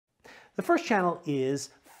The first channel is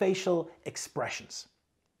facial expressions.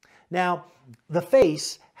 Now, the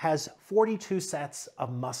face has 42 sets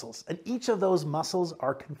of muscles, and each of those muscles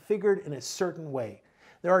are configured in a certain way.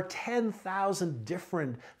 There are 10,000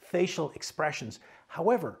 different facial expressions.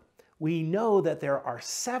 However, we know that there are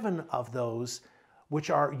 7 of those which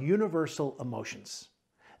are universal emotions.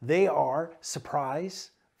 They are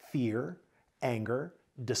surprise, fear, anger,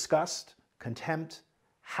 disgust, contempt,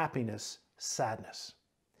 happiness, sadness.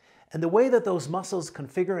 And the way that those muscles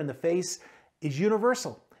configure in the face is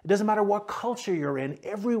universal. It doesn't matter what culture you're in,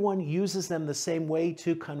 everyone uses them the same way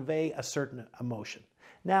to convey a certain emotion.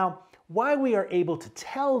 Now, while we are able to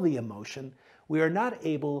tell the emotion, we are not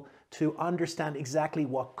able to understand exactly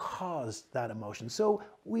what caused that emotion. So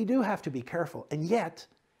we do have to be careful, and yet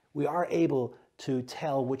we are able to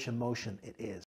tell which emotion it is.